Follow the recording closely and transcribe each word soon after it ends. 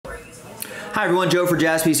Hi everyone, Joe for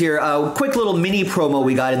Jaspy's here. Quick little mini promo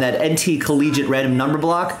we got in that NT Collegiate random number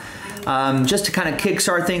block. Just to kind of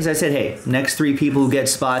kickstart things, I said, hey, next 3 people who get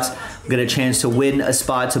spots get a chance to win a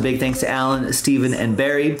spot. So big thanks to Alan, Steven, and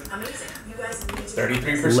Barry.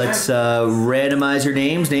 33%. Let's randomize your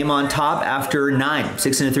names. Name on top after 9.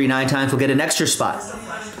 6 and a 3, 9 times. We'll get an extra spot.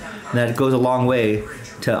 And that goes a long way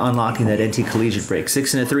to unlocking that NT Collegiate break.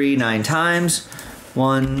 6 and a 3, 9 times.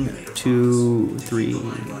 1, 2, 3,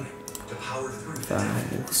 5,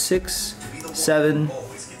 6, 7,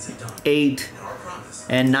 8,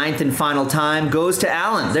 and 9th and final time goes to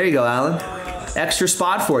Alan. There you go, Alan. Extra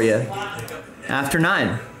spot for you after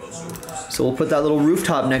 9. So we'll put that little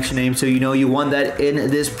rooftop next to your name so you know you won that in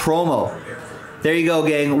this promo. There you go,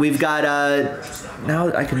 gang. We've got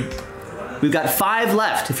we've got 5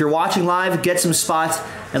 left. If you're watching live, get some spots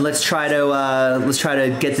and let's try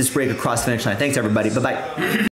to get this break across the finish line. Thanks everybody. Bye-bye.